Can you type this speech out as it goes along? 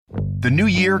The new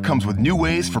year comes with new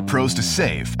ways for pros to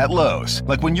save at Lowe's.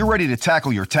 Like when you're ready to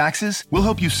tackle your taxes, we'll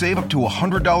help you save up to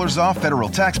 $100 off federal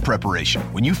tax preparation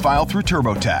when you file through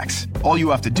TurboTax. All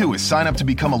you have to do is sign up to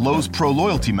become a Lowe's Pro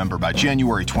Loyalty member by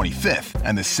January 25th,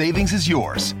 and the savings is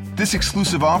yours. This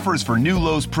exclusive offer is for new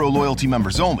Lowe's Pro Loyalty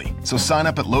members only, so sign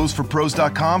up at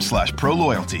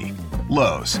lowesforpros.com/proloyalty.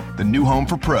 Lowe's, the new home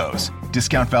for pros.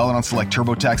 Discount valid on select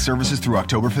TurboTax services through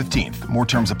October 15th. More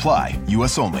terms apply.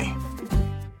 U.S. only.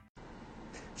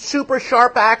 Super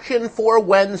sharp action for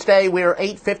Wednesday. We're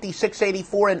 850,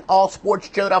 684 in all sports.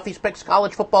 Joe Duffy's picks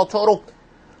college football total,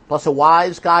 plus a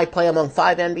wise guy play among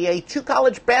 5 NBA, 2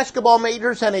 college basketball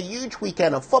majors, and a huge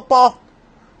weekend of football.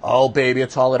 Oh, baby,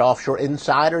 it's all at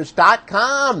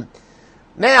offshoreinsiders.com.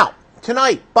 Now,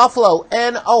 tonight, Buffalo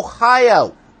and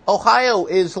Ohio. Ohio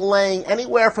is laying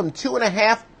anywhere from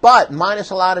 2.5, but minus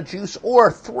a lot of juice,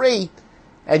 or 3,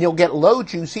 and you'll get low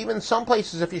juice. Even some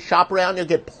places, if you shop around, you'll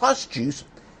get plus juice.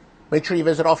 Make sure you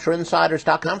visit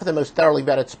offshoreinsiders.com for the most thoroughly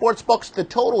vetted sports books. The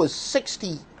total is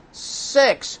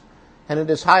 66, and it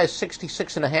is as high as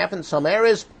 66.5 in some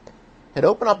areas. It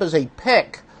opened up as a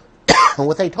pick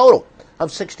with a total of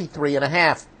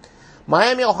 63.5.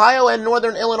 Miami, Ohio, and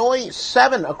Northern Illinois,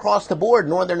 7 across the board.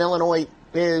 Northern Illinois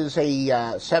is a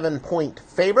 7-point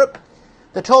favorite.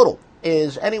 The total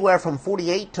is anywhere from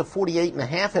 48 to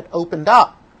 48.5. It opened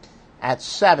up at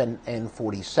 7 and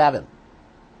 47.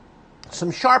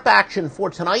 Some sharp action for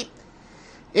tonight.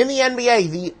 In the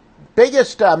NBA, the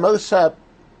biggest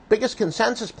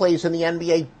consensus plays in the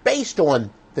NBA based on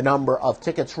the number of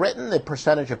tickets written, the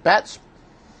percentage of bets.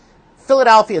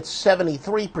 Philadelphia at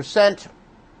 73%.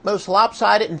 Most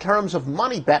lopsided in terms of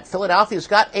money bet. Philadelphia's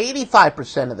got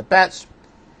 85% of the bets.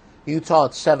 Utah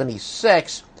at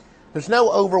 76%. There's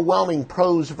no overwhelming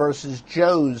pros versus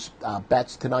Joes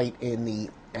bets tonight in the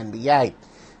NBA,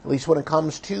 at least when it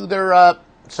comes to their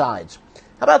sides.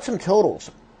 How about some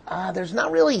totals? There's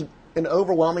not really an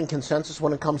overwhelming consensus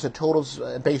when it comes to totals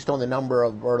based on the number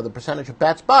of or the percentage of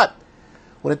bets, but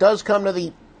when it does come to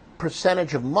the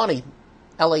percentage of money,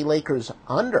 LA Lakers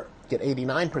under get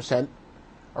 89%,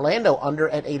 Orlando under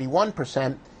at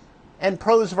 81%, and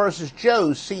pros versus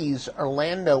Joes sees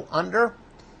Orlando under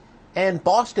and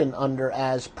Boston under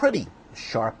as pretty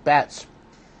sharp bets.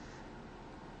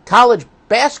 College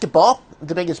basketball,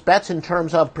 the biggest bets in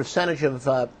terms of percentage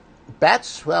of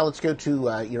bets. Well, let's go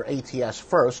to your ATS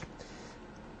first.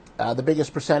 The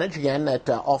biggest percentage, again, at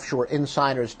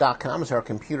offshoreinsiders.com, is our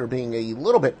computer being a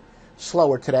little bit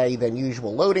slower today than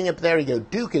usual loading it. There you go.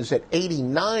 Duke is at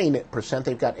 89%.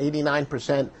 They've got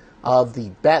 89% of the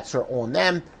bets are on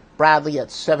them. Bradley at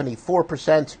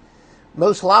 74%.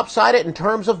 Most lopsided in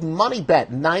terms of money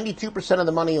bet. 92% of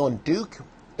the money on Duke,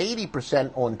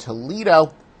 80% on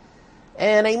Toledo.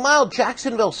 And a mild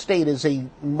Jacksonville State is a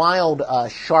mild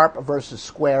sharp versus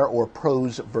square or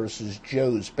pros versus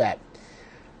Joes bet.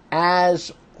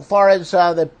 As far as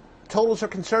the totals are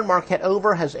concerned, Marquette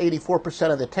over has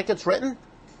 84% of the tickets written.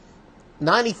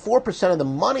 94% of the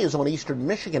money is on Eastern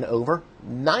Michigan over.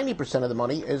 90% of the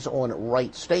money is on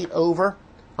Wright State over.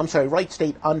 I'm sorry, Wright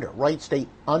State under. Wright State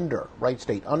under. Wright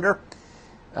State under.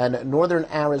 And Northern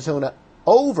Arizona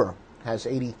over has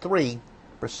 83%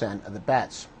 of the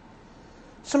bets.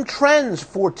 Some trends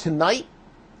for tonight.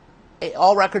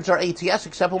 All records are ATS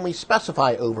except when we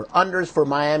specify over. Unders for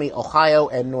Miami, Ohio,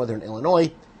 and Northern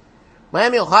Illinois.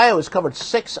 Miami, Ohio has covered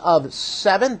 6 of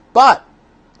 7, but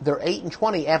they're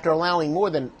 8-20 after allowing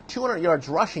more than 200 yards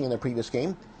rushing in their previous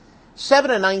game.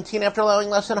 7-19 after allowing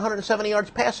less than 170 yards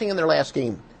passing in their last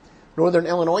game. Northern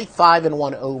Illinois,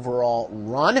 5-1 overall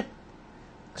run.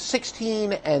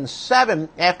 16-7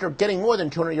 after getting more than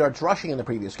 200 yards rushing in the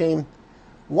previous game.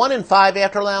 1-5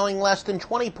 after allowing less than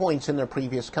 20 points in their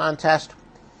previous contest.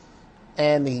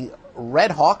 And the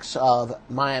Red Hawks of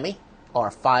Miami are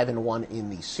 5-1 in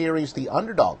the series. The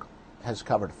underdog has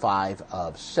covered 5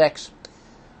 of 6.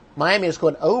 Miami has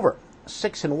gone over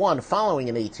 6-1 following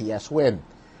an ATS win.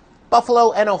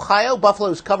 Buffalo and Ohio.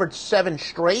 Buffalo's covered 7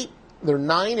 straight. They're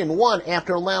 9-1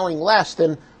 after allowing less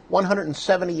than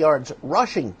 170 yards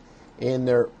rushing in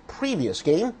their previous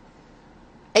game.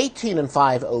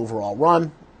 18-5 overall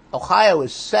run. Ohio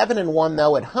is 7-1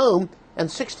 though at home and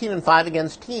 16-5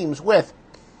 against teams with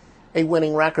a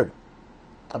winning record.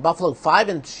 Buffalo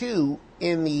 5-2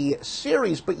 in the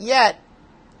series, but yet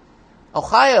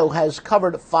Ohio has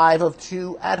covered 5 of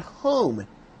 2 at home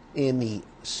in the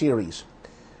series.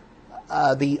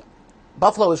 The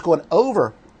Buffalo is going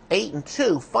over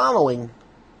 8-2 following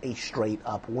a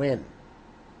straight-up win.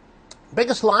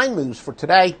 Biggest line moves for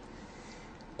today.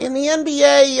 In the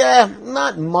NBA,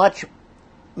 not much.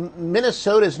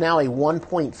 Minnesota is now a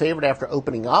 1-point favorite after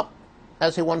opening up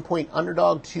as a 1-point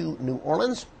underdog to New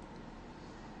Orleans.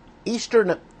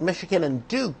 Eastern Michigan and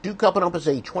Duke. Duke open up as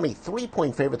a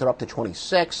 23-point favorite. They're up to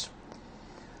 26.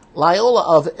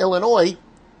 Loyola of Illinois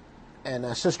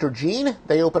and Sister Jean,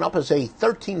 they open up as a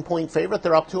 13-point favorite.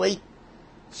 They're up to a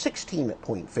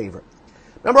 16-point favorite.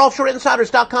 Remember,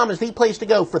 OffshoreInsiders.com is the place to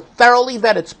go for thoroughly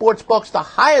vetted sports books, the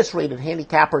highest-rated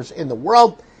handicappers in the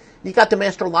world. You got the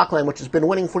Master Lockline, which has been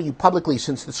winning for you publicly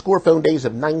since the Score Phone days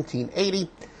of 1980.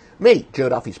 Me, Joe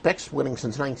Duffy's Picks, winning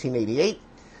since 1988.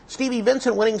 Stevie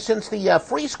Vincent winning since the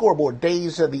free scoreboard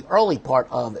days of the early part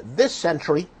of this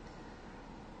century.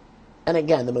 And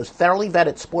again, the most thoroughly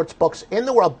vetted sports books in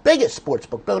the world, biggest sports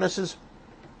book bonuses,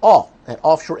 all at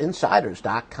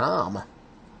OffshoreInsiders.com.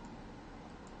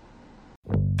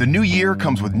 The new year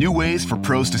comes with new ways for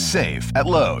pros to save at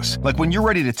Lowe's. Like when you're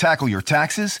ready to tackle your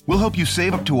taxes, we'll help you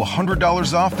save up to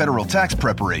 $100 off federal tax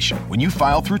preparation when you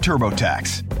file through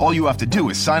TurboTax. All you have to do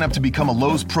is sign up to become a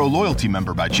Lowe's Pro Loyalty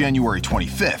member by January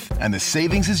 25th, and the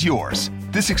savings is yours.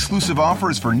 This exclusive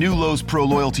offer is for new Lowe's Pro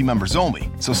Loyalty members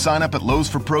only, so sign up at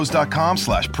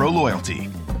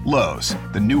lowesforpros.com/proloyalty. Lowe's,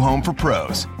 the new home for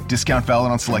pros. Discount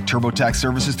valid on select TurboTax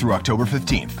services through October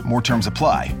 15th. More terms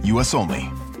apply. U.S. only.